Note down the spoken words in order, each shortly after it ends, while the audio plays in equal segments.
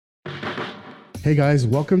Hey guys,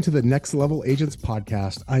 welcome to the Next Level Agents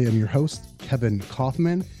podcast. I am your host, Kevin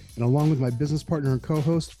Kaufman, and along with my business partner and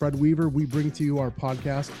co-host, Fred Weaver, we bring to you our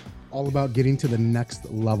podcast all about getting to the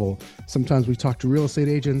next level. Sometimes we talk to real estate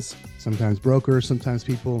agents, sometimes brokers, sometimes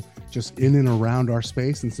people just in and around our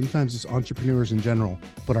space, and sometimes just entrepreneurs in general.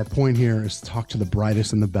 But our point here is to talk to the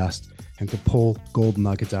brightest and the best and to pull gold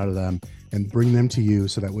nuggets out of them and bring them to you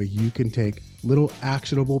so that way you can take little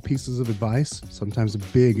actionable pieces of advice, sometimes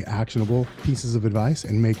big actionable pieces of advice,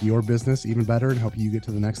 and make your business even better and help you get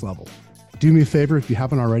to the next level. Do me a favor, if you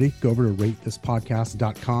haven't already, go over to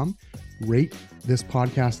ratethispodcast.com,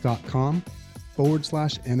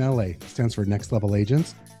 ratethispodcast.com/NLA. It stands for Next Level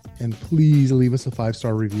Agents. And please leave us a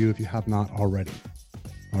 5-star review if you have not already.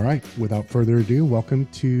 All right, without further ado, welcome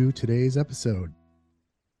to today's episode.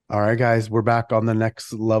 All right, guys, we're back on the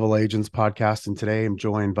Next Level Agents podcast, and today I'm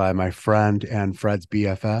joined by my friend and Fred's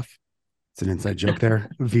BFF. It's an inside joke there,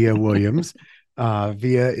 Vija Williams.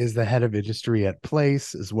 Vija is the head of industry at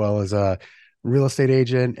Place, as well as a real estate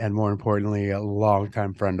agent, and more importantly, a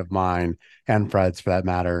longtime friend of mine and Fred's for that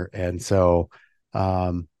matter. And so,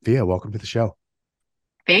 Vija, welcome to the show.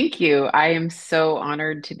 Thank you. I am so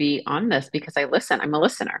honored to be on this because I listen. I'm a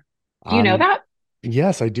listener. Do you know that?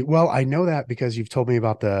 Yes, I do. Well, I know that because you've told me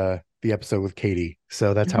about the episode with Katie.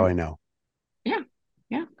 So that's how Hmm. I know. Yeah.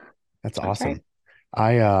 Yeah. That's That's right.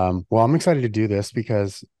 awesome. Well, I'm excited to do this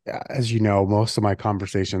because as you know, most of my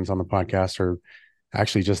conversations on the podcast are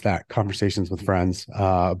actually just that, conversations with friends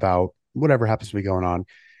about whatever happens to be going on.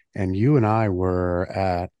 And you and I were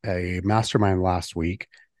at a mastermind last week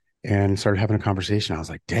and started having a conversation. I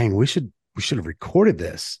was like, dang, we should have recorded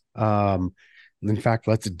this. In fact,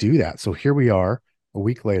 let's do that. So here we are a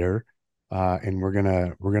week later, and we're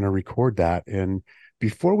gonna record that. And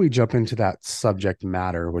before we jump into that subject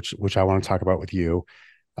matter, which I want to talk about with you,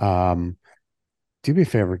 um, do me a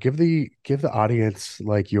favor, give the audience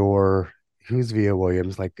like your who's Vija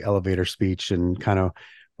Williams, like elevator speech, and kind of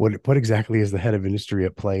what exactly is the head of industry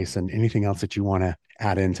at Place, and anything else that you want to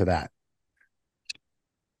add into that.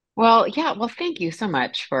 Well, yeah. Well, thank you so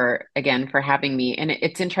much for having me. And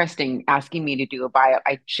it's interesting asking me to do a bio.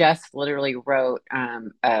 I just literally wrote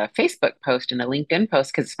a Facebook post and a LinkedIn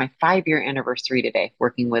post because it's my 5-year anniversary today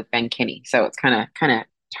working with Ben Kinney. So it's kind of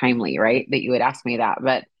timely, right, that you would ask me that.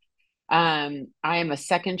 But I am a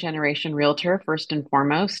second generation realtor, first and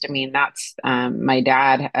foremost. I mean, that's my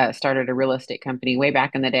dad started a real estate company way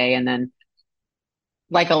back in the day. And then,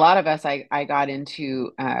 like a lot of us, I got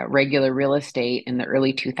into regular real estate in the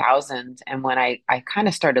early 2000s. And when I kind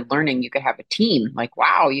of started learning you could have a team, like,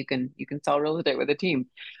 wow, you can sell real estate with a team.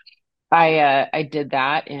 I did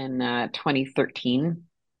that in 2013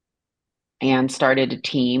 and started a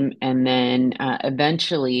team, and then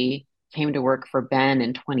eventually came to work for Ben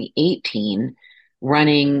in 2018,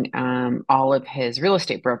 running all of his real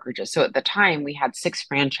estate brokerages. So at the time, we had 6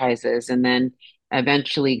 franchises, and then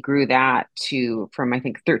eventually grew that to from I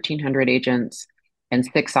think 1,300 agents and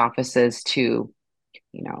 6 offices to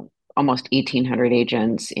almost 1,800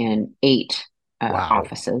 agents in 8 Wow.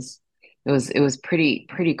 offices. It was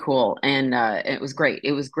pretty cool, and it was great.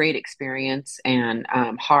 It was great experience and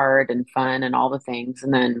hard and fun and all the things.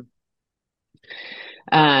 And then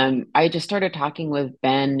I just started talking with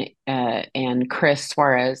Ben and Chris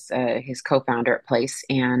Suarez, his co-founder at Place,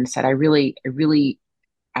 and said,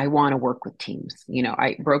 I want to work with teams.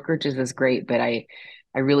 I brokerages is great, but I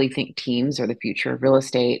really think teams are the future of real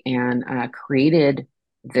estate, and created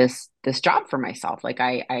this job for myself. Like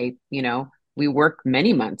we worked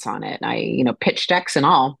many months on it. I pitched decks and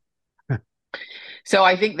all. So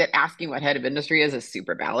I think that asking what head of industry is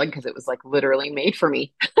super valid because it was like literally made for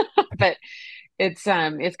me. But it's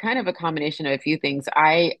kind of a combination of a few things.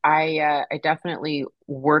 I definitely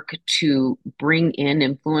work to bring in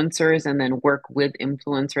influencers and then work with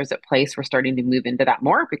influencers at Place. We're starting to move into that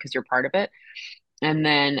more because you're part of it. And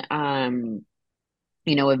then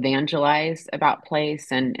evangelize about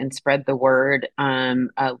Place and spread the word,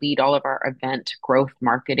 lead all of our event growth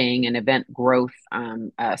marketing and event growth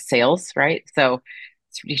sales, right? So,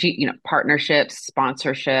 partnerships,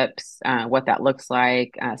 sponsorships, what that looks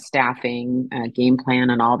like, staffing, game plan,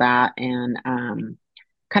 and all that, and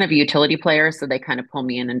kind of a utility player. So they kind of pull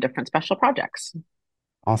me in different special projects.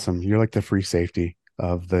 Awesome. You're like the free safety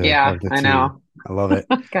of the Yeah, of the I team. know. I love it.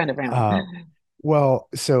 Kind of am. Uh, well,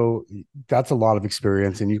 so that's a lot of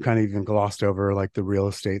experience, and you kind of even glossed over like the real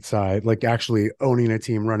estate side, like actually owning a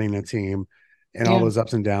team, running a team, and all Yeah. those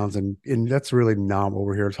ups and downs. And that's really not what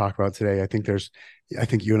we're here to talk about today. I think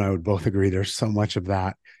you and I would both agree there's so much of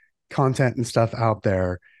that content and stuff out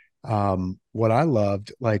there. What I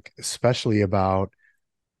loved, like especially about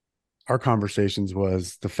our conversations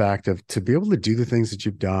was the fact of to be able to do the things that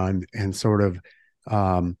you've done and sort of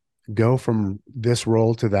um, go from this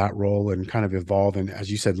role to that role and kind of evolve. And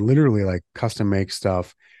as you said, literally like custom make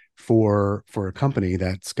stuff for a company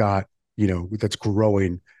that's got, that's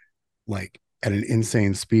growing like at an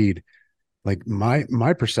insane speed. Like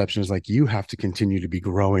my perception is like you have to continue to be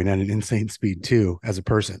growing at an insane speed too as a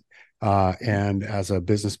person and as a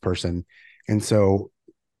business person. And so,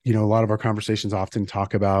 a lot of our conversations often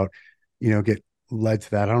talk about, get led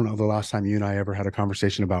to that. I don't know the last time you and I ever had a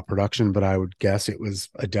conversation about production, but I would guess it was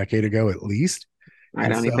a decade ago at least. I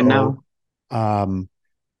And don't even so know. um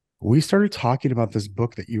we started talking about this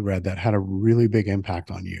book that you read that had a really big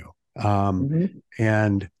impact on you. Hmm.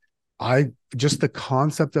 And I just the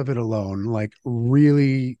concept of it alone, like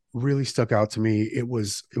really, really stuck out to me. It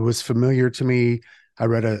was familiar to me. I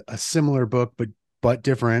read a similar book, but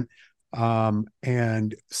different.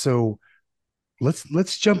 And so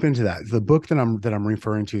let's jump into that. The book that I'm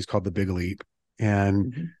referring to is called The Big Leap.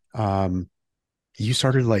 And Hmm. um you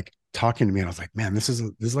started like talking to me and I was like, man, this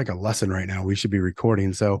is like a lesson right now. We should be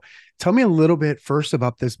recording. So tell me a little bit first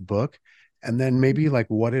about this book and then maybe like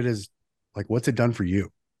what it is, like what's it done for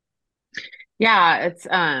you? Yeah, it's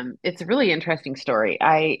a really interesting story.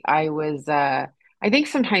 I think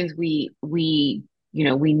sometimes we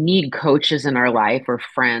need coaches in our life or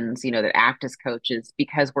friends, that act as coaches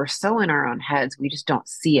because we're so in our own heads, we just don't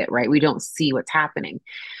see it, right? We don't see what's happening.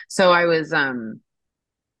 So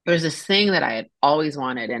there's this thing that I had always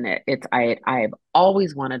wanted, and I've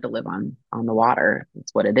always wanted to live on the water.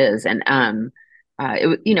 That's what it is. And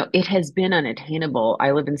it has been unattainable.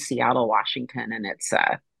 I live in Seattle, Washington, and it's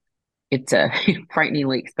a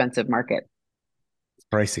frighteningly expensive market. It's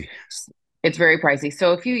pricey. It's very pricey.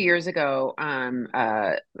 So a few years ago,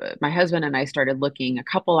 my husband and I started looking a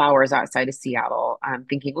couple hours outside of Seattle,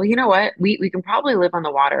 thinking, well, you know what? We can probably live on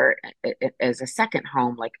the water as a second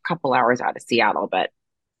home, like a couple hours out of Seattle, but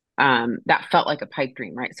that felt like a pipe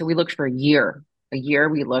dream, right? So we looked for a year. A year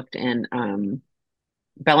we looked in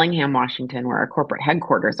Bellingham, Washington, where our corporate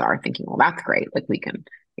headquarters are, thinking, well, that's great. Like we can,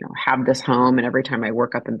 have this home, and every time I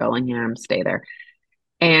work up in Bellingham, stay there.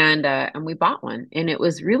 And we bought one, and it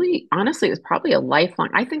was really, honestly, it was probably a lifelong.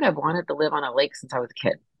 I think I've wanted to live on a lake since I was a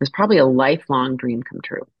kid. It was probably a lifelong dream come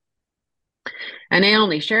true. And I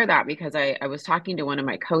only share that because I was talking to one of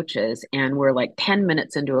my coaches, and we're like 10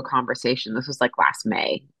 minutes into a conversation. This was like last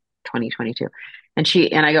May, 2022.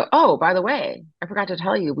 And I go, oh, by the way, I forgot to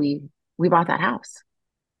tell you, we bought that house.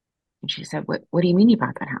 And she said, what do you mean you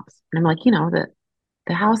bought that house? And I'm like,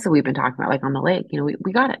 the house that we've been talking about, like on the lake,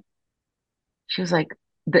 we got it. She was like,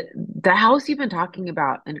 the house you've been talking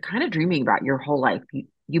about and kind of dreaming about your whole life,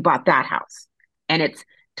 you bought that house. And it's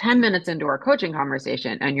 10 minutes into our coaching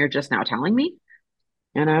conversation, and you're just now telling me?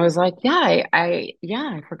 And I was like, yeah, I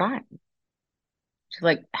forgot. She's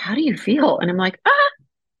like, how do you feel? And I'm like,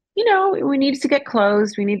 we need to get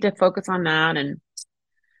closed. We need to focus on that. And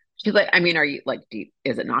she's like, I mean, are you like,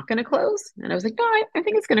 is it not going to close? And I was like, no, I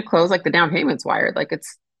think it's going to close. Like the down payment's wired. Like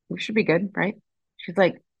we should be good, right? She's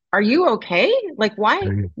like, are you okay? Like, why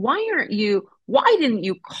didn't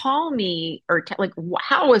you call me or like,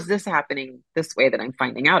 how is this happening this way that I'm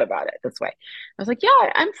finding out about it this way? I was like,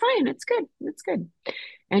 yeah, I'm fine. It's good. It's good.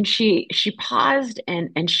 And she paused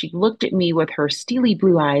and she looked at me with her steely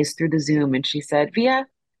blue eyes through the Zoom, and she said, Via, have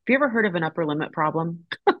you ever heard of an upper limit problem?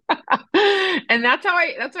 And that's how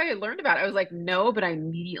I learned about it. I was like, no, but I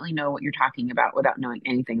immediately know what you're talking about without knowing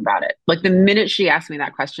anything about it. Like the minute she asked me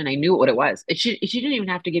that question, I knew what it was. She didn't even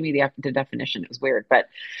have to give me the definition. It was weird, but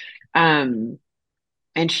um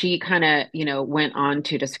and she kind of went on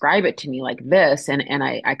to describe it to me like this, and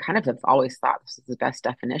I kind of have always thought this is the best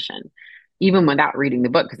definition, even without reading the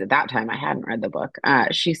book, because at that time I hadn't read the book.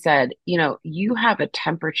 She said, you have a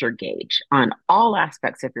temperature gauge on all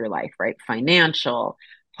aspects of your life, right? Financial,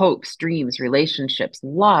 hopes, dreams, relationships,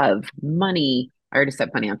 love, money. I already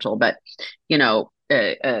said financial, but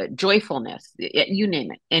joyfulness, you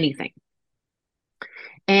name it, anything.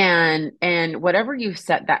 And whatever you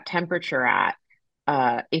set that temperature at,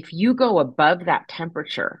 if you go above that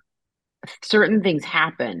temperature, certain things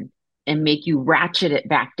happen and make you ratchet it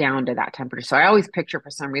back down to that temperature. So I always picture, for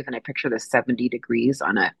some reason, I picture the 70 degrees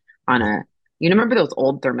on a remember those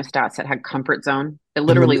old thermostats that had comfort zone? It And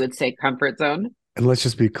literally then would say comfort zone. and let's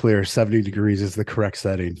just be clear, 70 degrees is the correct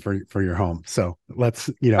setting for your home. So let's,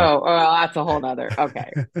 Oh, well, that's a whole nother.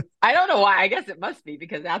 Okay. I don't know why. I guess it must be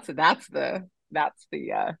because that's the that's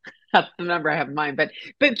the number I have in mind. But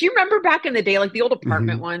do you remember back in the day, like the old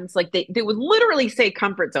apartment Mhm. ones, like they would literally say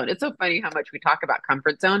comfort zone. It's so funny how much we talk about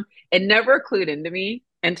comfort zone. It never clued into me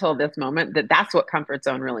until this moment that that's what comfort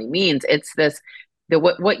zone really means. It's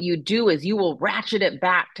what you do is you will ratchet it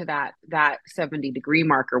back to that 70-degree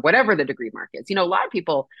mark or whatever the degree mark is. A lot of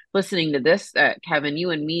people listening to this, Kevin, you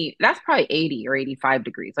and me, that's probably 80 or 85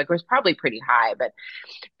 degrees. Like, it was probably pretty high, but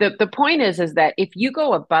the point is that if you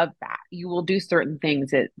go above that, you will do certain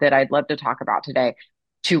things that I'd love to talk about today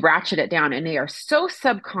to ratchet it down, and they are so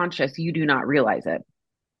subconscious you do not realize it.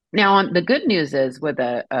 Now, the good news is with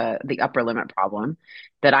the upper limit problem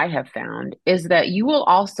that I have found is that you will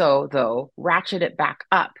also, though, ratchet it back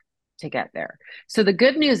up to get there. So the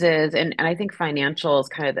good news is, and I think financial is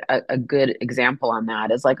kind of a good example on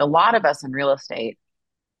that, is like a lot of us in real estate,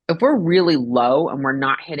 if we're really low and we're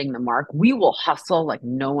not hitting the mark, we will hustle like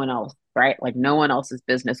no one else, right? Like no one else's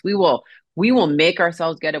business. We will make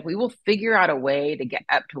ourselves get up. We will figure out a way to get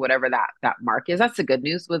up to whatever that mark is. That's the good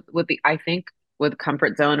news with the I think with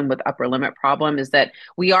comfort zone and with upper limit problem is that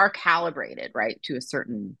we are calibrated, right, to a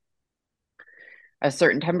certain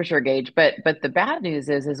temperature gauge. But the bad news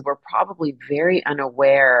is we're probably very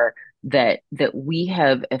unaware that we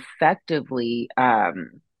have effectively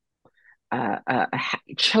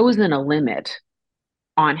chosen a limit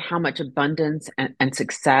on how much abundance and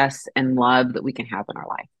success and love that we can have in our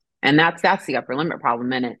life. And that's the upper limit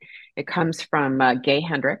problem. And it comes from Gay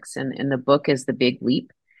Hendricks, and the book is The Big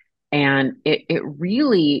Leap. And it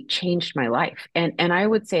really changed my life. And I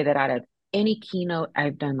would say that out of any keynote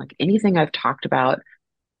I've done, like anything I've talked about,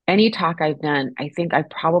 any talk I've done, I think I've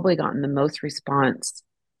probably gotten the most response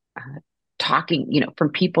uh, talking,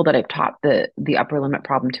 from people that I've taught the upper limit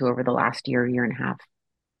problem to over the last year and a half.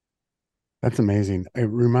 That's amazing. It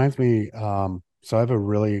reminds me, so I've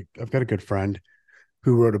got a good friend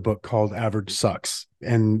who wrote a book called Average Sucks.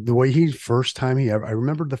 And the way I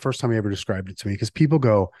remember the first time he ever described it to me, because people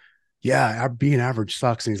go, yeah, being average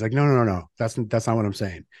sucks. And he's like, no, no, no, no. That's not what I'm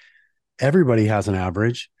saying. Everybody has an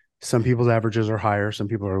average. Some people's averages are higher, some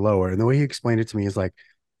people are lower. And the way he explained it to me is like,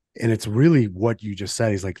 and it's really what you just said.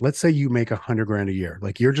 He's like, let's say you make 100 grand a year.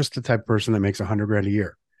 Like you're just the type of person that makes 100 grand a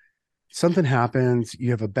year. Something happens, you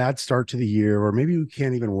have a bad start to the year, or maybe you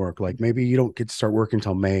can't even work. Like maybe you don't get to start working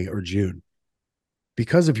until May or June.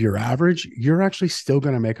 Because of your average, you're actually still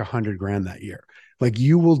going to make 100 grand that year. Like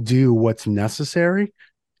you will do what's necessary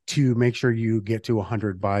to make sure you get to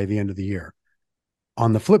 100 by the end of the year.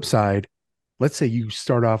 On the flip side, let's say you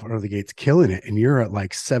start off out of the gates killing it and you're at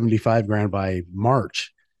like 75 grand by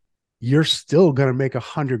March, you're still going to make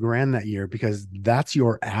 100 grand that year because that's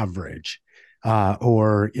your average.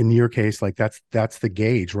 Or in your case, like that's the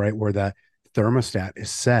gauge, right? Where that thermostat is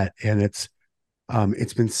set. And it's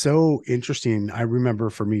been so interesting. I remember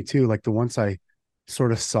for me too, like the once I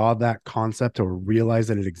sort of saw that concept or realized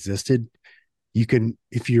that it existed, you can,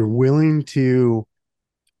 if you're willing to,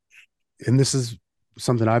 and this is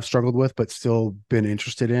something I've struggled with, but still been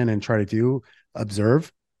interested in and try to do,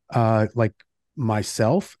 observe, like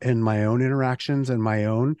myself and my own interactions and my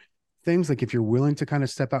own things. Like if you're willing to kind of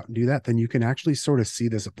step out and do that, then you can actually sort of see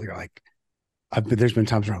this. Like there's been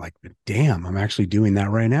times where I'm like, damn, I'm actually doing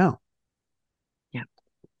that right now. Yeah.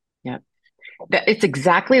 Yeah. It's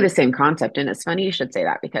exactly the same concept. And it's funny you should say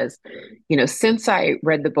that because, since I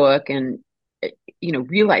read the book and,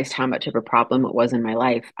 realized how much of a problem it was in my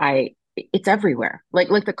life, it's everywhere. Like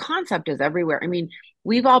the concept is everywhere. I mean,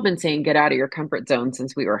 we've all been saying get out of your comfort zone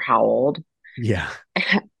since we were how old? Yeah.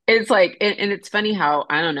 It's like, and it's funny how,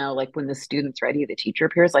 I don't know, like when the student's ready, the teacher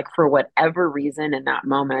appears, like for whatever reason in that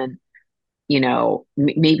moment,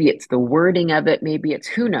 maybe it's the wording of it, maybe it's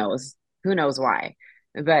who knows why.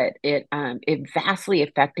 But it vastly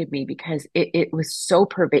affected me because it was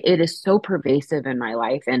it is so pervasive in my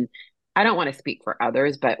life. And I don't want to speak for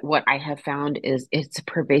others, but what I have found is it's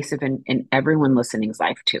pervasive in everyone listening's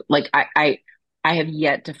life too. Like I have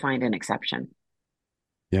yet to find an exception.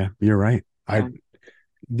 Yeah, you're right. Yeah.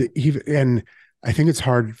 And I think it's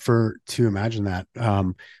hard to imagine that.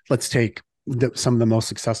 Let's take some of the most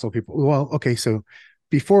successful people. Well, okay, so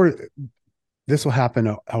before this will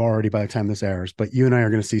happen already by the time this airs, but you and I are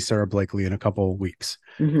going to see Sarah Blakely in a couple of weeks,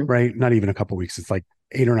 Hmm. right? Not even a couple of weeks. It's like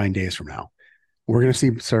 8 or 9 days from now. We're going to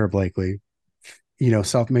see Sarah Blakely,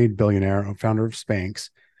 self-made billionaire, founder of Spanx,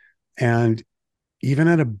 and even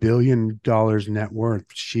at $1 billion net worth,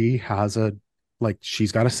 she's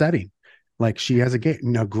got a setting. Like she has a gate.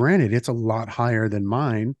 Now, granted, it's a lot higher than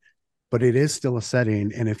mine, but it is still a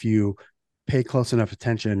setting. And if you pay close enough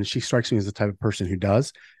attention, and she strikes me as the type of person who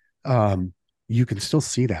does, um, you can still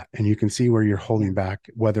see that. And you can see where you're Yeah. holding back,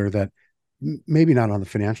 whether that maybe not on the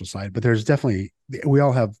financial side, but there's definitely, we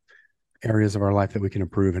all have areas of our life that we can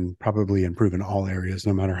improve and probably improve in all areas,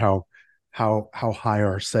 no matter how high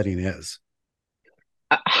our setting is.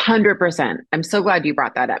 100%. I'm so glad you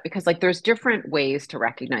brought that up because like there's different ways to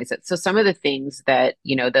recognize it. So some of the things that,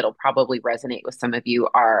 that'll probably resonate with some of you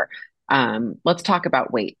are let's talk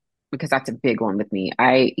about weight because that's a big one with me.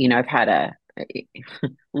 I've had a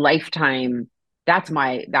lifetime that's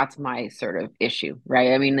my sort of issue,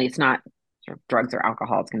 right? I mean, it's not sort of drugs or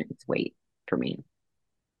alcohol, it's weight for me.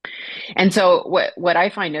 And so what I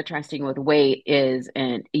find interesting with weight is,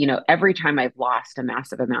 and every time I've lost a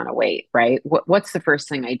massive amount of weight, right? What's the first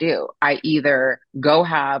thing I do? I either go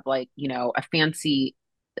have like, a fancy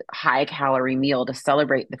high calorie meal to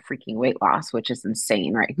celebrate the freaking weight loss, which is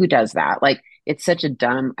insane, right? Who does that? Like it's such a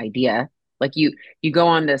dumb idea. Like you go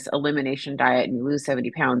on this elimination diet and you lose 70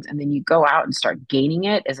 pounds and then you go out and start gaining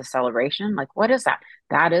it as a celebration. Like what is that?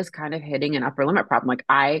 That is kind of hitting an upper limit problem. Like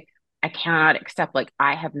I cannot accept, like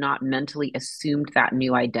I have not mentally assumed that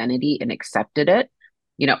new identity and accepted it,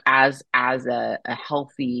 as a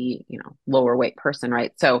healthy, lower weight person,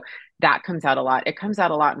 right? So that comes out a lot. It comes out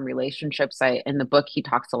a lot in relationships. In the book, he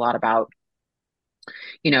talks a lot about,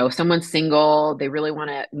 someone's single, they really want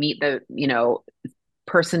to meet the,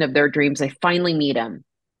 person of their dreams. They finally meet him.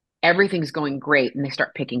 Everything's going great. And they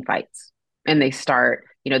start picking fights and they start,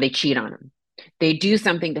 they cheat on him. They do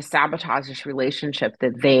something to sabotage this relationship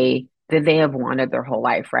that they have wanted their whole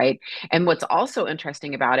life, right? And what's also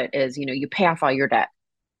interesting about it is, you pay off all your debt.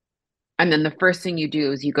 And then the first thing you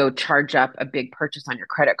do is you go charge up a big purchase on your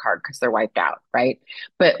credit card because they're wiped out, right?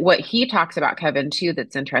 But what he talks about, Kevin, too,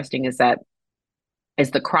 that's interesting is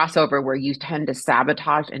the crossover where you tend to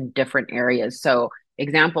sabotage in different areas. So,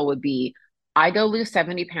 example would be I go lose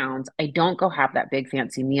 70 pounds. I don't go have that big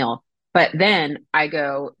fancy meal, but then I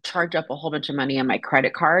go charge up a whole bunch of money on my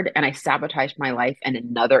credit card and I sabotage my life in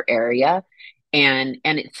another area. And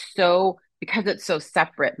it's so because it's so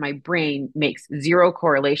separate, my brain makes zero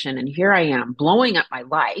correlation. And here I am blowing up my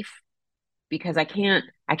life because I can't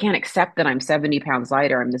accept that I'm 70 pounds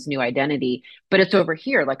lighter. I'm this new identity, but it's over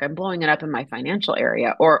here. Like I'm blowing it up in my financial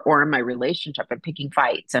area or in my relationship. I'm picking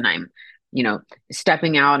fights and I'm, you know,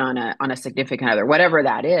 stepping out on a significant other, whatever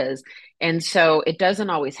that is. And so it doesn't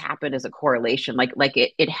always happen as a correlation. Like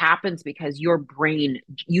it happens because your brain,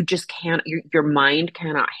 you just can't, your mind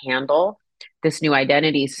cannot handle this new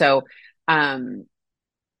identity. So um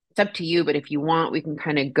it's up to you, but if you want, we can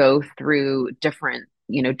kind of go through different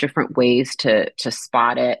ways to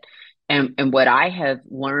spot it. And what I have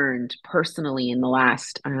learned personally in the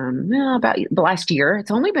last about the last year,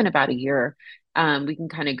 it's only been about a year. We can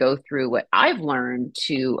kind of go through what I've learned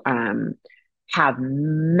to have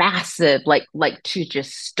massive like to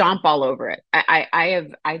just stomp all over it.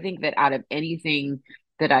 I think that out of anything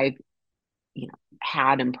that I've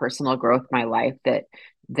had in personal growth in my life, that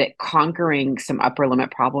conquering some upper limit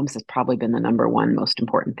problems has probably been the number one most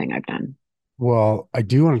important thing I've done. Well, I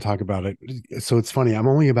do want to talk about it. So it's funny. I'm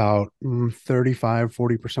only about 35,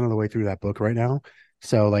 40% of the way through that book right now.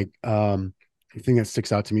 So like the thing that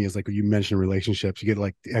sticks out to me is like when you mentioned relationships, you get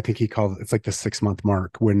like I think he called it's like the 6 month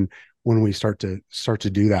mark when we start to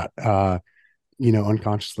do that.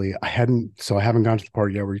 Unconsciously. I haven't gone to the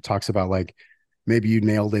part yet where he talks about like maybe you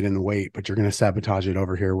nailed it in the weight, but you're going to sabotage it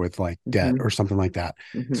over here with like debt Hmm. or something like that.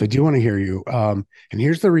 So I Hmm. do want to hear you. And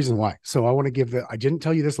here's the reason why. So I want to I didn't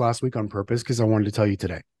tell you this last week on purpose because I wanted to tell you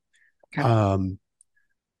today. Okay. Um,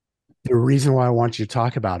 the reason why I want you to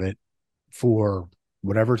talk about it for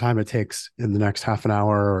whatever time it takes in the next half an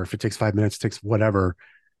hour, or if it takes 5 minutes, it takes whatever,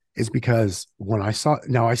 is because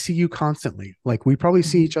now I see you constantly. Like we probably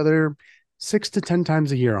see Hmm. each other 6 to 10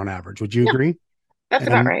 times a year on average. Would you Yeah, agree? that's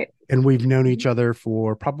about and right. and we've known Hmm. each other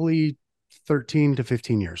for probably 13 to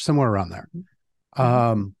 15 years, somewhere around there. Hmm.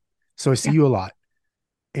 Um, so I see Yeah. you a lot.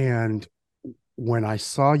 And when I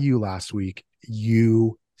saw you last week,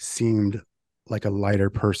 you seemed like a lighter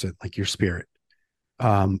person, like your spirit.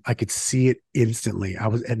 I could see it instantly.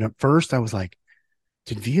 And at first I was like,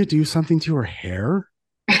 did Via do something to her hair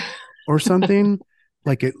or something?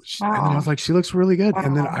 And then I was Oh, like, she looks really good.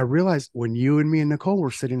 And then I oh, realized when you and me and Nicole were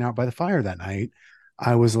sitting out by the fire that night,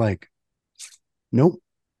 I was like, nope,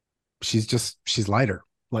 she's lighter.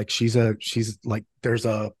 Like she's like there's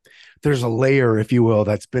a layer, if you will,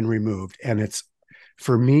 that's been removed. And it's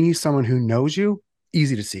for me, someone who knows you,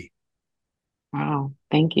 easy to see. wow.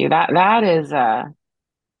 Thank you. That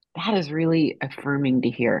is really affirming to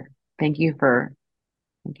hear. Thank you for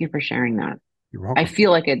thank you for sharing that. You're I welcome.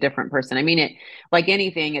 feel like a different person. I mean, it like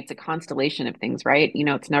anything, it's a constellation of things, right?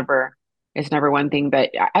 It's never one thing. But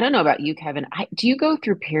I don't know about you, Kevin. Do you go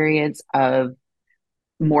through periods of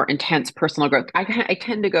more intense personal growth? I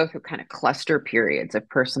tend to go through kind of cluster periods of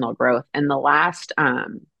personal growth, and the last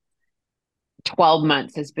 12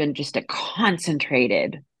 months has been just a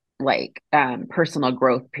concentrated. like personal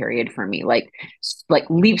growth period for me, like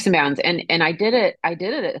leaps and bounds. And I did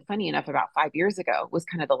it funny enough about 5 years ago was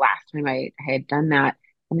kind of the last time I had done that.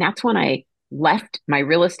 And that's when I left my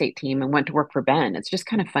real estate team and went to work for Ben. It's just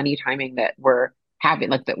kind of funny timing that we're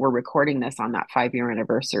recording this on that 5 year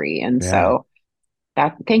anniversary. And Yeah. so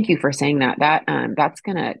that, thank you for saying that. That's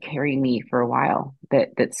gonna carry me for a while.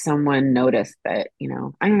 That someone noticed that,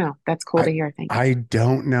 I don't know. That's cool I to hear. Thanks. I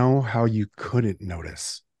don't know how you couldn't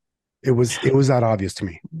notice. It was that obvious to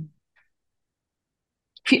me.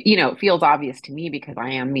 Feels obvious to me because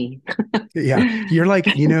I am me. Yeah. You're like,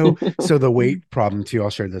 so the weight problem too, I'll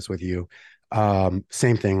share this with you.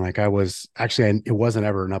 Same thing. Like I was actually, it wasn't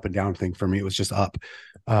ever an up and down thing for me. It was just up.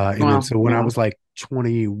 And then Well, so when I yeah. was like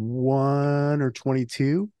 21 or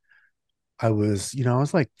 22, I was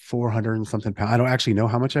like 400 and something pounds. I don't actually know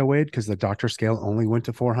how much I weighed because the doctor scale only went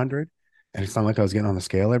to 400, and it's not like I was getting on the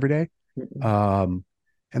scale every day. Mm-mm. Um,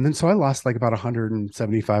 and then so I lost like about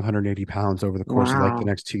 175, 180 pounds over the course of like the Wow.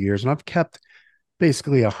 next 2 years. And I've kept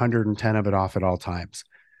basically 110 of it off at all times.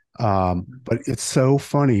 But it's so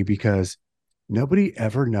funny because nobody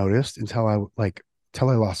ever noticed until I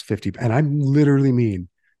lost 50. And I literally mean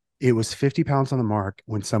it was 50 pounds on the mark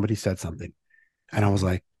when somebody said something. And I was Mhm.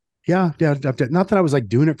 like, yeah, yeah, not that I was like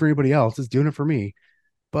doing it for anybody else, it's doing it for me.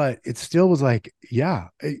 But it still was like, yeah,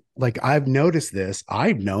 like I've noticed this.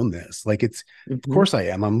 I've known this. Like of Mhm. course I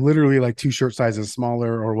am. I'm literally like two shirt sizes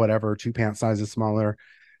smaller or whatever, two pant sizes smaller.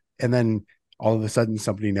 And then all of a sudden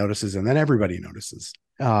somebody notices and then everybody notices.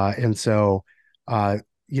 And so, uh,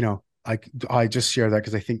 I just share that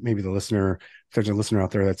because I think maybe if there's a listener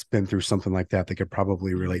out there that's been through something like that, they could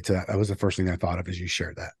probably relate to that. That was the first thing I thought of as you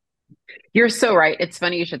shared that. You're so right. It's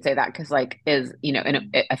funny you should say that because, like, in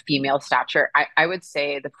a female stature, I would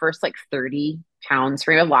say the first like 30 pounds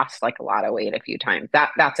for me, I lost like a lot of weight a few times.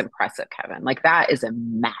 That's impressive, Kevin. Like, that is a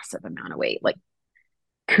massive amount of weight. Like,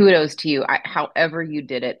 kudos to you. However you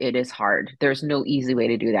did it, it is hard. There's no easy way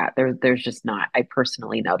to do that. There's just not. I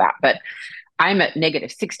personally know that. But I'm at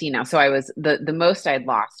negative 60 now. So I was the most I'd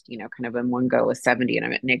lost, kind of in one go was 70, and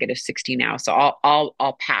I'm at negative 60 now. So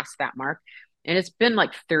I'll pass that mark. And it's been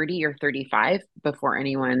like 30 or 35 before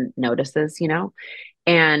anyone notices,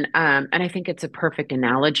 and I think it's a perfect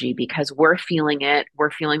analogy because we're feeling it.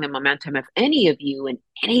 We're feeling the momentum of any of you in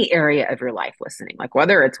any area of your life listening, like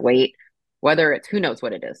whether it's weight, whether it's who knows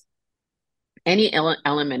what it is, any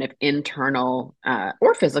element of internal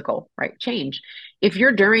or physical, right, change. If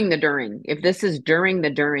you're if this is during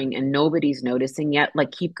the during and nobody's noticing yet,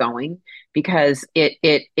 like, keep going, because it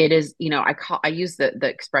is, I use the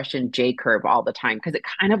expression J curve all the time because it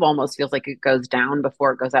kind of almost feels like it goes down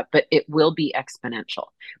before it goes up, but it will be exponential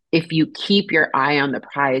if you keep your eye on the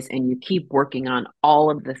prize and you keep working on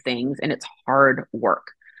all of the things. And it's hard work,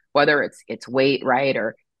 whether it's weight, right,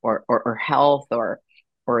 or health, or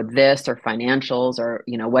this, or financials, or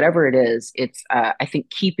whatever it is. It's I think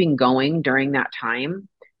keeping going during that time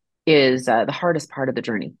is the hardest part of the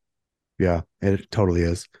journey. Yeah, it totally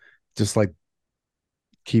is. Just like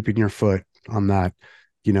keeping your foot on that,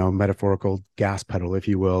 metaphorical gas pedal, if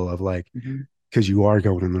you will, of like, Mhm. because you are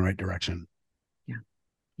going in the right direction. Yeah,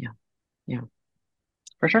 yeah, yeah,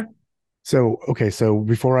 for sure. So, okay. So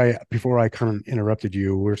before I kind of interrupted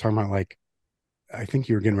you, we were talking about like, I think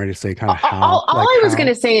you were getting ready to say kind of All I was going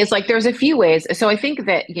how, to say is, like, there's a few ways. So I think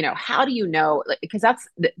that, how do you know, like, because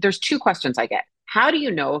there's two questions I get. How do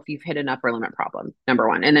you know if you've hit an upper limit problem? Number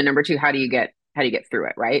one. And then number two, how do you get through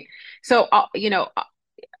it? Right. So,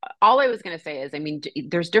 all I was going to say is, I mean,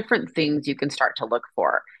 there's different things you can start to look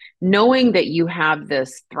for. Knowing that you have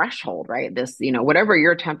this threshold, right? This, whatever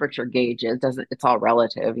your temperature gauge is, doesn't, it's all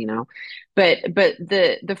relative, But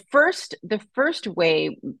the first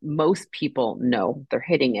way most people know they're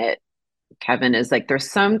hitting it, Kevin, is like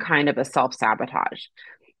there's some kind of a self-sabotage.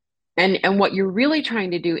 And what you're really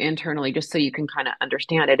trying to do internally, just so you can kind of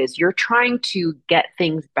understand it, is you're trying to get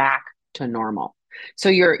things back to normal. So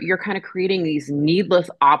you're kind of creating these needless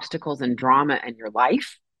obstacles and drama in your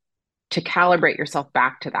life to calibrate yourself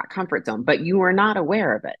back to that comfort zone, but you are not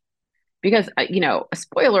aware of it. Because, a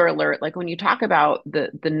spoiler alert, like when you talk about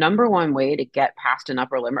the number one way to get past an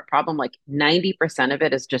upper limit problem, like 90% of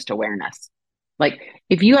it is just awareness. Like,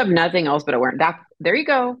 if you have nothing else but awareness, that, there you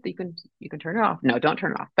go. You can turn it off. No, don't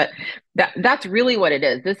turn it off. But that's really what it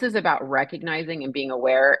is. This is about recognizing and being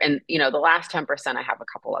aware. And, the last 10%, I have a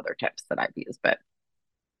couple other tips that I've used, but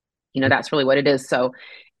that's really what it is. So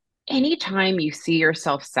anytime you see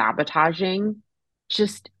yourself sabotaging,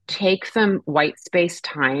 just take some white space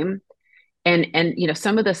time. And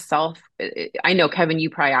some of the self, I know, Kevin, you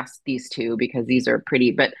probably asked these two because these are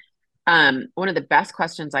pretty, but One of the best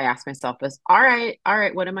questions I ask myself is, all right,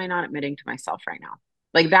 what am I not admitting to myself right now?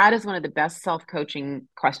 Like that is one of the best self-coaching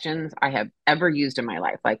questions I have ever used in my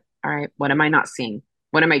life. Like, all right, what am I not seeing?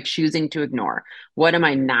 What am I choosing to ignore? What am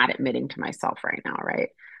I not admitting to myself right now, right?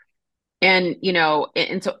 And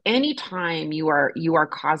and so anytime you are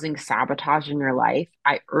causing sabotage in your life,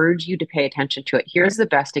 I urge you to pay attention to it. Here's the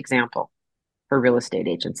best example for real estate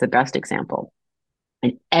agents, the best example.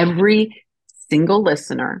 And every single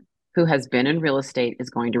listener who has been in real estate is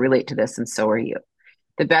going to relate to this, and so are you.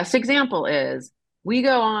 The best example is we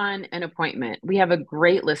go on an appointment. We have a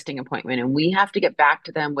great listing appointment and we have to get back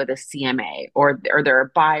to them with a CMA or they're a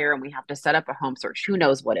buyer and we have to set up a home search. Who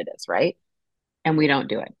knows what it is, right? And we don't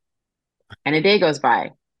do it. And a day goes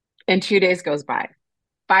by and 2 days goes by.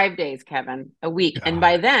 5 days, Kevin, a week. And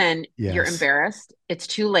by God, then you're yes. embarrassed. It's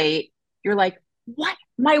too late. You're like, what?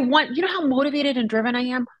 My one, you know how motivated and driven I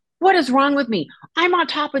am? What is wrong with me? I'm on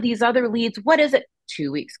top of these other leads. What is it?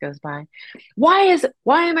 2 weeks goes by. Why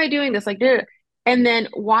am I doing this? Like, dude. And then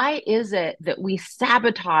why is it that we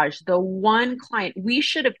sabotage the one client we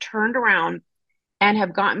should have turned around and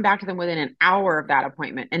have gotten back to them within an hour of that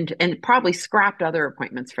appointment and probably scrapped other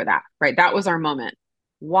appointments for that, right? That was our moment.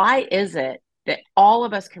 Why is it that all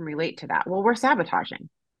of us can relate to that? Well, we're sabotaging.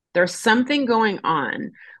 There's something going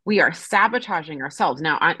on. We are sabotaging ourselves.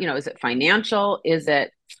 Now, is it financial? Is it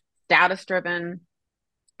status driven?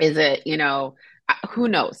 Is it, who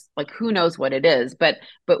knows? Like who knows what it is? But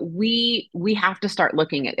we have to start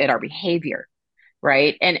looking at our behavior,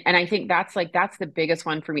 right? And I think that's the biggest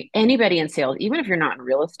one for me. Anybody in sales, even if you're not in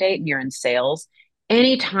real estate and you're in sales,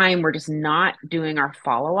 anytime we're just not doing our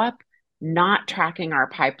follow-up, not tracking our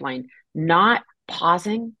pipeline, not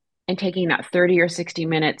pausing and taking that 30 or 60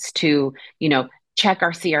 minutes to, check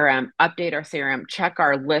our CRM, update our CRM, check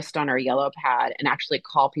our list on our yellow pad and actually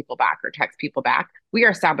call people back or text people back, we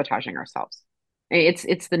are sabotaging ourselves.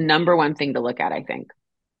 It's the number one thing to look at, I think.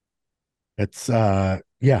 It's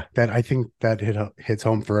yeah, that I think that hits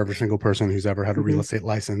home for every single person who's ever had a real Hmm. estate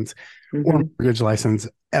license or Hmm. mortgage license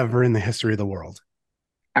ever in the history of the world.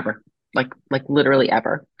 Ever. Like literally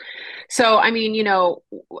ever. So, I mean,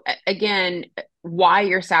 again, why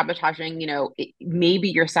you're sabotaging, maybe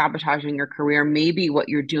you're sabotaging your career. Maybe what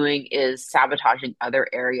you're doing is sabotaging other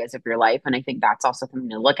areas of your life. And I think that's also something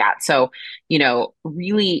to look at. So,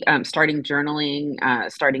 really starting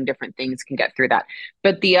journaling, starting different things can get through that.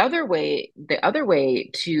 But the other way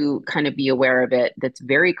to kind of be aware of it that's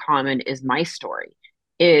very common is my story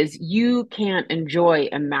is you can't enjoy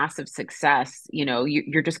a massive success.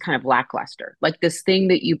 You're just kind of lackluster. Like this thing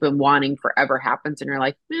that you've been wanting forever happens, and you're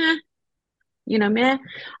like, meh, meh.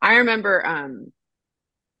 I remember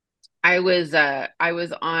I was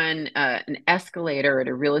on an escalator at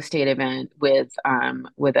a real estate event with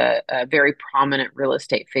a very prominent real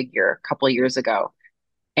estate figure a couple of years ago,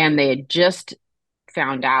 and they had just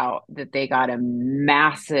found out that they got a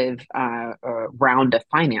massive round of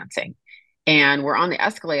financing. And we're on the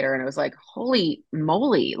escalator, and I was like, holy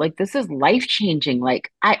moly, like this is life changing.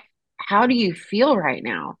 Like, how do you feel right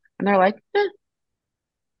now? And they're like, eh.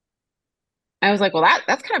 I was like, well,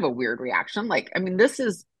 that's kind of a weird reaction. Like, I mean,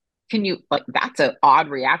 can you like that's an odd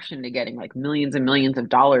reaction to getting like millions and millions of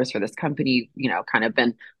dollars for this company, kind of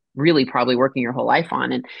been really probably working your whole life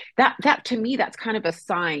on. And that to me, that's kind of a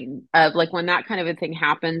sign of like when that kind of a thing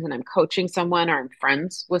happens and I'm coaching someone or I'm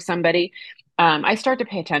friends with somebody, I start to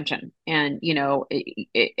pay attention. And,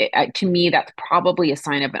 to me, that's probably a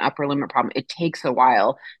sign of an upper limit problem. It takes a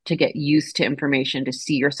while to get used to information, to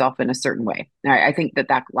see yourself in a certain way. I think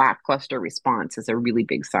that lackluster response is a really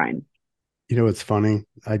big sign. It's funny.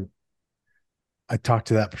 I talked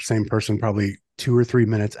to that same person probably 2 or 3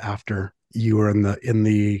 minutes after you were in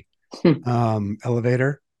the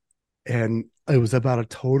elevator, and it was about a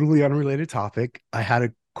totally unrelated topic. I had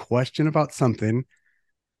a question about something,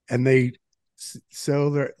 and they're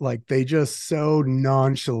like they just so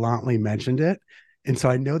nonchalantly mentioned it, and so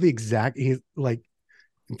I know the exact. He's like,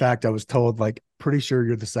 in fact, I was told like, pretty sure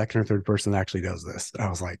you're the second or third person that actually does this. I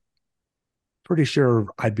was like, pretty sure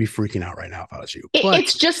I'd be freaking out right now if I was you.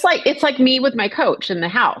 But It's like me with my coach in the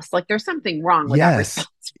house. Like there's something wrong with that yes,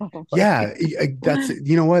 response, probably. yeah, that's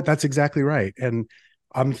you know what, that's exactly right. And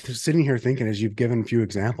I'm sitting here thinking, as you've given a few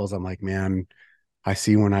examples, I'm like, man, I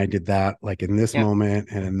see when I did that, like in this Yep. moment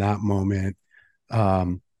and in that moment.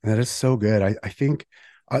 And that is so good. I think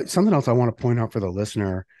something else I want to point out for the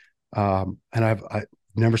listener, and I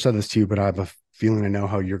never said this to you, but I have a feeling I know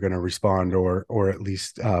how you're going to respond or at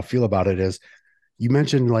least feel about it. Is you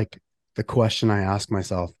mentioned like the question I ask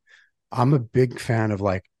myself. I'm a big fan of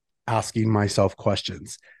like asking myself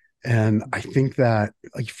questions. And I think that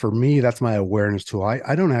like for me, that's my awareness tool.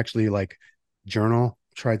 I don't actually like journal,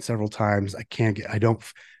 tried several times. I can't get, I don't,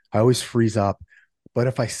 I always freeze up. But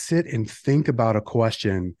if I sit and think about a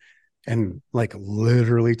question and like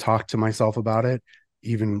literally talk to myself about it,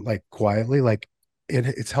 even like quietly, like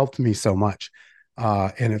it's helped me so much.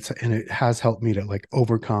 And it has helped me to like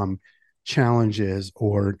overcome challenges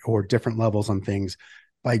or different levels on things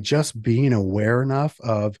by just being aware enough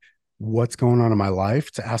of what's going on in my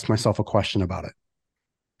life to ask myself a question about it.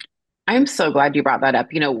 I'm so glad you brought that up.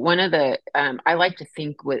 One of the I like to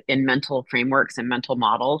think in mental frameworks and mental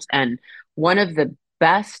models, and one of the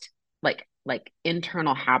best like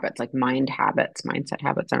internal habits, like mindset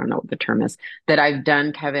habits, I don't know what the term is, that I've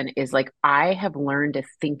done, Kevin, is like I have learned to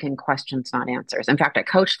think in questions, not answers. In fact, I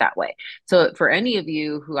coach that way. So for any of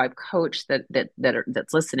you who I've coached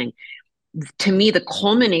that's listening, to me, the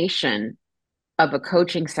culmination of a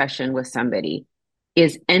coaching session with somebody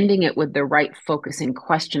is ending it with the right focusing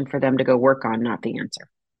question for them to go work on, not the answer.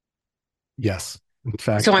 Yes. In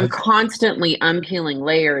fact, So I'm constantly unpeeling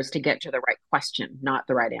layers to get to the right question, not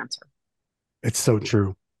the right answer. it's so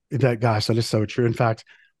true. That gosh, that is so true. In fact,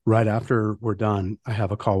 right after we're done, I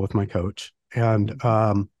have a call with my coach, and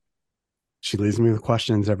she leaves me with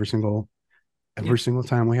questions Yeah. every single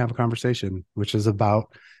time we have a conversation, which is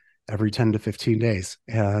about every 10 to 15 days.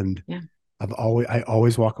 And Yeah. I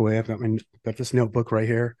always walk away. Got this notebook right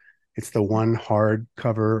here. It's the one hard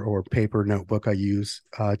cover or paper notebook I use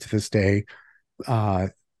to this day uh,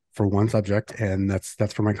 for one subject, and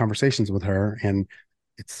that's for my conversations with her. And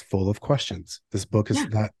it's full of questions. This book is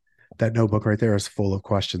Yeah. that notebook right there is full of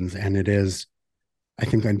questions, and it is, I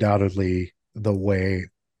think, undoubtedly the way,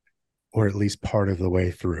 or at least part of the way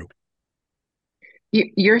through.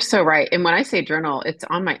 You're so right. And when I say journal, it's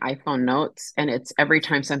on my iPhone notes and it's every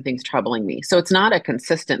time something's troubling me. So it's not a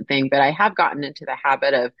consistent thing, but I have gotten into the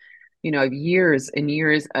habit of, years and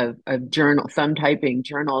years of journal, thumb typing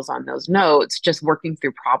journals on those notes, just working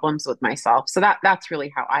through problems with myself. So that's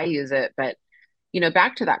really how I use it. But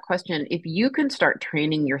back to that question, if you can start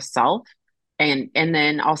training yourself and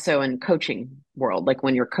then also in coaching world, like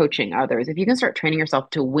when you're coaching others, if you can start training yourself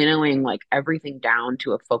to winnowing like everything down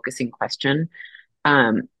to a focusing question,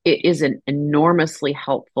 it is an enormously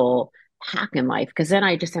helpful hack in life because then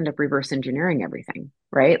I just end up reverse engineering everything,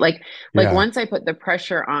 right? Like Yeah, once I put the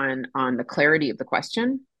pressure on the clarity of the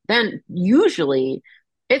question, then usually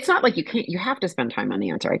it's not like you have to spend time on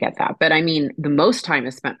the answer. I get that. But I mean, the most time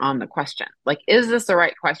is spent on the question. Like, is this the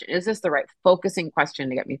right question? Is this the right focusing question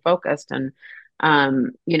to get me focused? And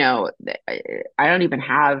you know, I don't even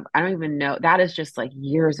know. That is just like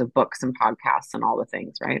years of books and podcasts and all the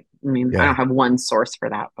things, right? I mean, I yeah, don't have one source for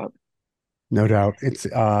that, but no doubt. It's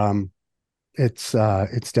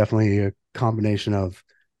definitely a combination of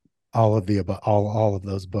all of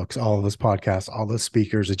those books, all of those podcasts, all those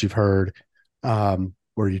speakers that you've heard.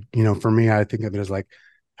 Where for me, I think of it as like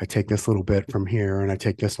I take this little bit from here and I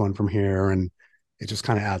take this one from here, and it just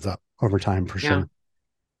kind of adds up over time for yeah. sure.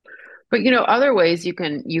 But other ways you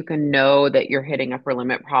can know that you're hitting upper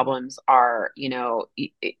limit problems are, you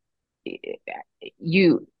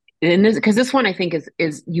and this because this one I think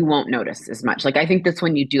is you won't notice as much. Like I think this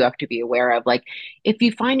one you do have to be aware of. Like if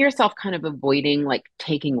you find yourself kind of avoiding like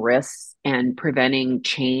taking risks and preventing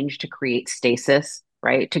change to create stasis,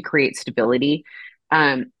 right? To create stability.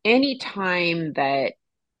 Anytime that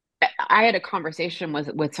I had a conversation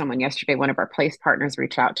with someone yesterday, one of our place partners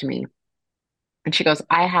reached out to me and she goes,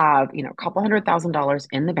 I have, a couple $100,000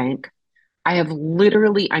 in the bank.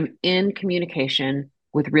 I'm in communication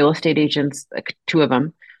with real estate agents, like two of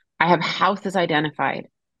them. I have houses identified.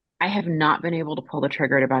 I have not been able to pull the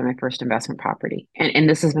trigger to buy my first investment property. And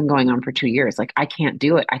this has been going on for 2 years. Like, I can't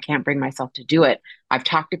do it. I can't bring myself to do it. I've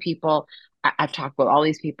talked to people. I've talked with all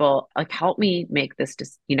these people. Like, help me make this,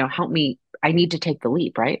 just, help me. I need to take the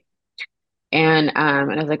leap. Right. And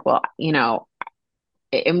I was like, well,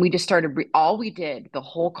 and we just started all we did the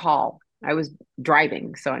whole call. I was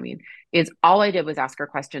driving, so I mean, is all I did was ask her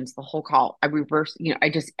questions the whole call. I reversed, I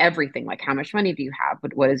just everything, like how much money do you have,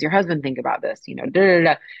 what does your husband think about this, da, da,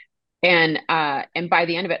 da. And by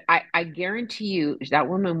the end of it, I guarantee you that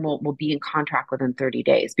woman will be in contract within 30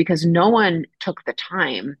 days because no one took the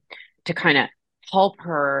time to kind of help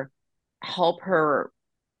her help her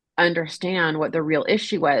understand what the real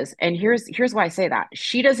issue was. And here's why I say that.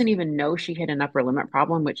 She doesn't even know she hit an upper limit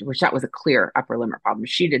problem, which that was a clear upper limit problem.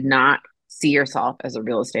 She did not see herself as a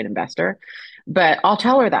real estate investor. But I'll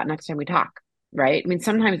tell her that next time we talk, right? I mean,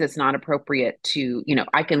 sometimes it's not appropriate to,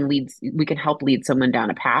 we can help lead someone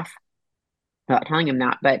down a path without telling him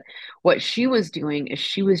that. But what she was doing is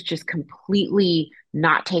she was just completely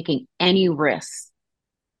not taking any risks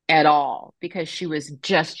at all because she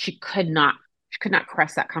could not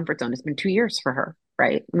cross that comfort zone. It's been 2 years for her,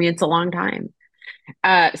 right? I mean, it's a long time.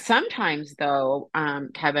 Sometimes though,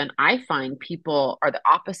 Kevin, I find people are the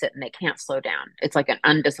opposite and they can't slow down. It's like an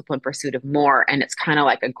undisciplined pursuit of more, and it's kind of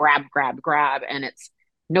like a grab, grab, grab, and it's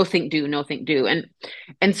no think do, no think do. And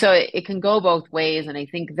so it can go both ways. And I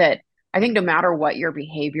think no matter what your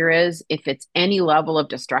behavior is, if it's any level of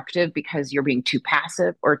destructive because you're being too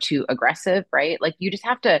passive or too aggressive, right? Like you just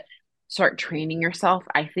have to start training yourself,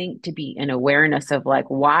 I think, to be an awareness of like,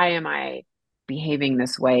 why am I behaving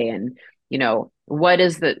this way? And what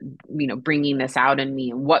is the bringing this out in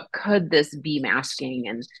me, and what could this be masking,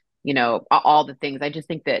 and all the things. I just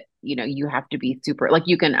think that you have to be super, like,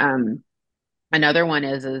 you can another one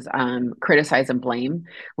is criticize and blame.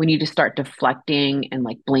 When you just start deflecting and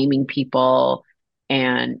like blaming people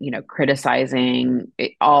and criticizing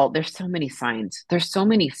it all, there's so many signs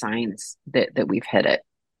that we've hit it.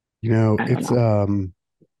 I don't know.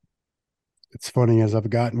 It's funny as I've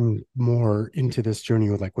gotten more into this journey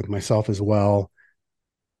with myself as well.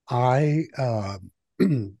 I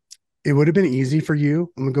it would have been easy for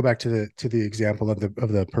you. I'm gonna go back to the example of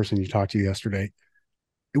the person you talked to yesterday.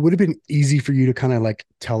 It would have been easy for you to kind of like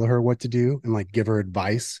tell her what to do and like give her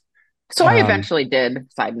advice. So I Um, eventually did,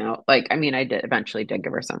 side note, like, I mean, I did eventually did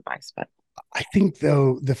give her some advice, but I think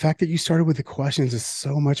though the fact that you started with the questions is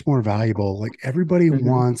so much more valuable. Like everybody hmm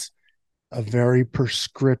wants a very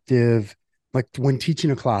prescriptive, like when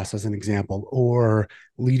teaching a class as an example, or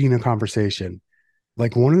leading a conversation.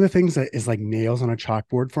 Like one of the things that is like nails on a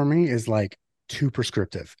chalkboard for me is like too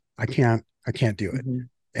prescriptive. I can't do it. hmm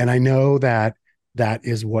And I know that that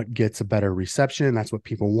is what gets a better reception. That's what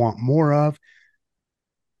people want more of.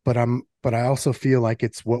 But I also feel like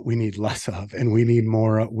it's what we need less of. And we need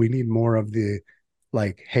more of the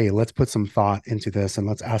like, hey, let's put some thought into this and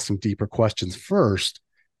let's ask some deeper questions first,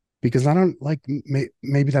 because I don't like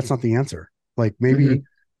maybe that's not the answer. Like hmm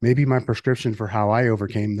maybe my prescription for how I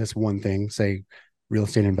overcame this one thing, say real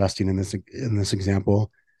estate investing in this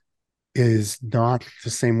example, is not the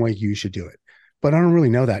same way you should do it. But I don't really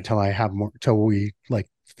know that till I have more till we like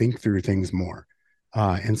think through things more.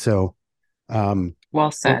 And so um Well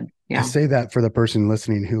but said. I Yeah. say that for the person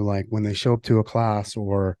listening who like when they show up to a class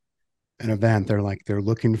or an event, they're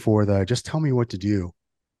looking for the just tell me what to do.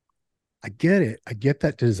 I get it. I get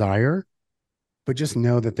that desire, but just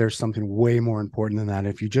know that there's something way more important than that.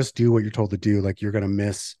 If you just do what you're told to do, like you're going to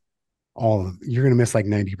miss like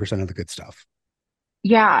 90% of the good stuff.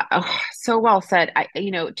 Yeah. Oh, so well said.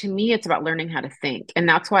 To me, it's about learning how to think. And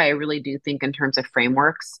that's why I really do think in terms of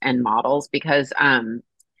frameworks and models, because, and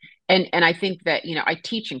I think that, I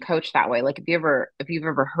teach and coach that way. Like if you've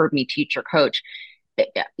ever heard me teach or coach,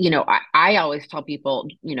 I always tell people,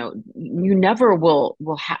 you never will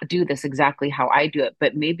do this exactly how I do it,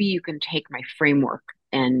 but maybe you can take my framework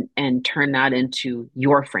and turn that into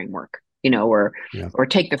your framework, Yeah. or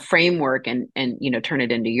take the framework and turn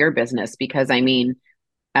it into your business. Because I mean,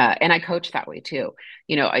 and I coach that way too.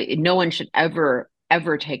 No one should ever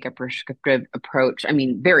take a prescriptive approach. I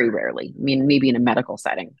mean, very rarely. I mean, maybe in a medical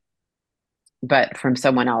setting, but from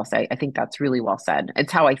someone else, I think that's really well said.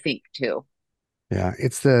 It's how I think too. Yeah.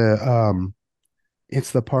 It's the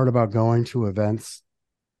part about going to events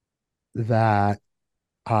that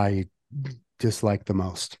I dislike the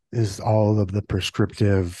most is all of the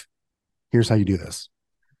prescriptive, here's how you do this.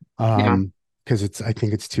 Yeah. Because I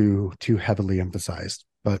think it's too heavily emphasized.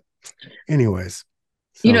 But anyways,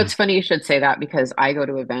 It's so funny you should say that because I go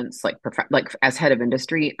to events like as head of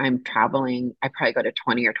industry, I'm traveling. I probably go to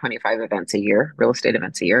 20 or 25 events a year, real estate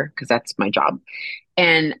events a year, because that's my job.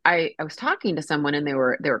 And I was talking to someone and they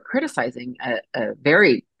were criticizing a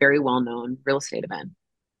very, very well-known real estate event.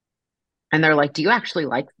 And they're like,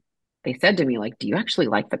 they said to me, like, do you actually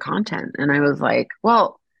like the content? And I was like,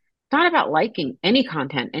 well, it's not about liking any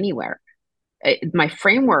content anywhere. My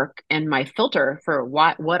framework and my filter for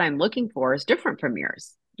what I'm looking for is different from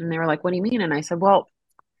yours. And they were like, what do you mean? And I said, well,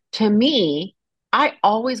 to me, I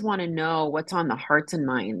always want to know what's on the hearts and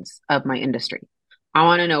minds of my industry. I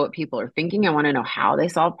want to know what people are thinking. I want to know how they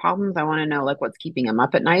solve problems. I want to know like what's keeping them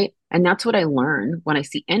up at night. And that's what I learn when I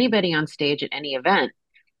see anybody on stage at any event.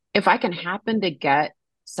 If I can happen to get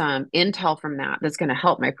some intel from that's going to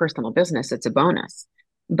help my personal business, it's a bonus.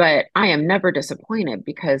 But I am never disappointed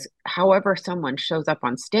because however someone shows up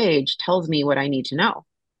on stage tells me what I need to know.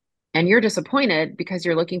 And you're disappointed because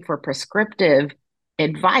you're looking for prescriptive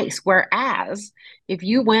advice. Whereas if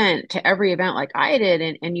you went to every event like I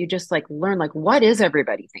did and you just like learn, like, what is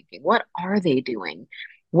everybody thinking? What are they doing?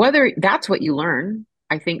 Whether that's what you learn,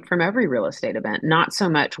 I think, from every real estate event, not so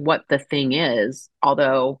much what the thing is,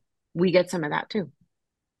 although we get some of that too.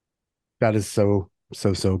 That is so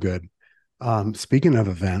good. Speaking of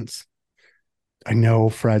events, I know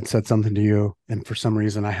Fred said something to you, and for some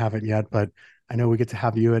reason I haven't yet, but I know we get to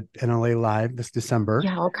have you at NLA Live this December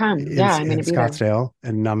Yeah, I'll come. Yeah, I'm going in to be there. Scottsdale,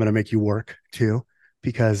 and I'm going to make you work too,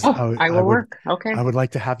 because Oh, I I will would work. Okay. I would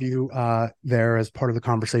like to have you there as part of the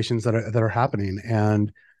conversations that are happening.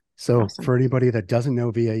 And so, Awesome. for anybody that doesn't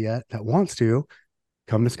know Via yet that wants to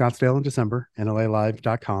come to Scottsdale in December,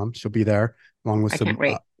 nlalive.com. She'll be there along with I some can't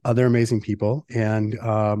wait. other amazing people. And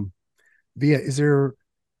Via, is there,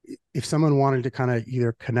 if someone wanted to kind of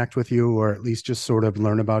either connect with you or at least just sort of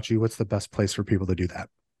learn about you, what's the best place for people to do that?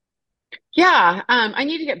 Yeah, I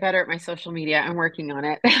need to get better at my social media. I'm working on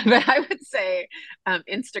it. But I would say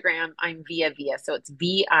Instagram, I'm Via. So it's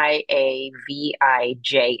Viavija.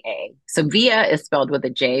 So Via is spelled with a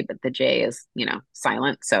J, but the J is,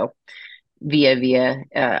 silent. So Via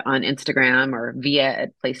on Instagram or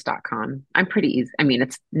via@place.com. I'm pretty easy. I mean,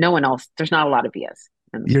 it's no one else. There's not a lot of Vias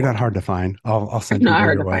in this You're not world. hard to find. I'll send Not people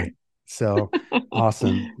hard your to way. find. So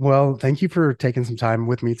awesome. Well, thank you for taking some time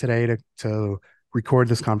with me today to record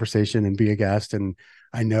this conversation and be a guest. And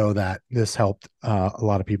I know that this helped a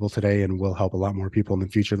lot of people today and will help a lot more people in the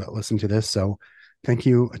future that listen to this. So thank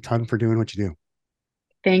you a ton for doing what you do.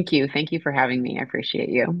 Thank you. Thank you for having me. I appreciate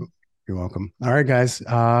you. You're welcome. All right, guys.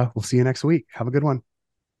 We'll see you next week. Have a good one.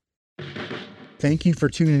 Thank you for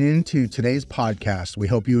tuning in to today's podcast. We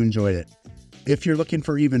hope you enjoyed it. If you're looking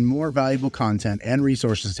for even more valuable content and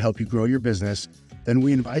resources to help you grow your business, then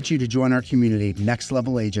we invite you to join our community, Next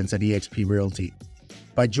Level Agents at eXp Realty.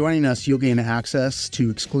 By joining us, you'll gain access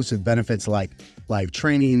to exclusive benefits like live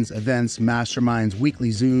trainings, events, masterminds, weekly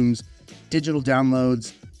Zooms, digital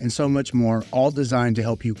downloads, and so much more, all designed to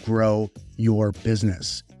help you grow your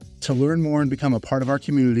business. To learn more and become a part of our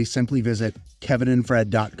community, simply visit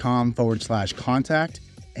kevinandfred.com/contact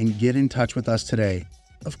and get in touch with us today.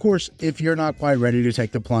 Of course, if you're not quite ready to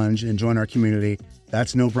take the plunge and join our community,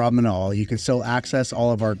 that's no problem at all. You can still access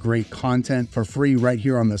all of our great content for free right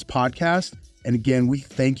here on this podcast. And again, we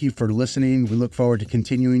thank you for listening. We look forward to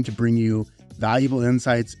continuing to bring you valuable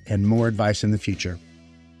insights and more advice in the future.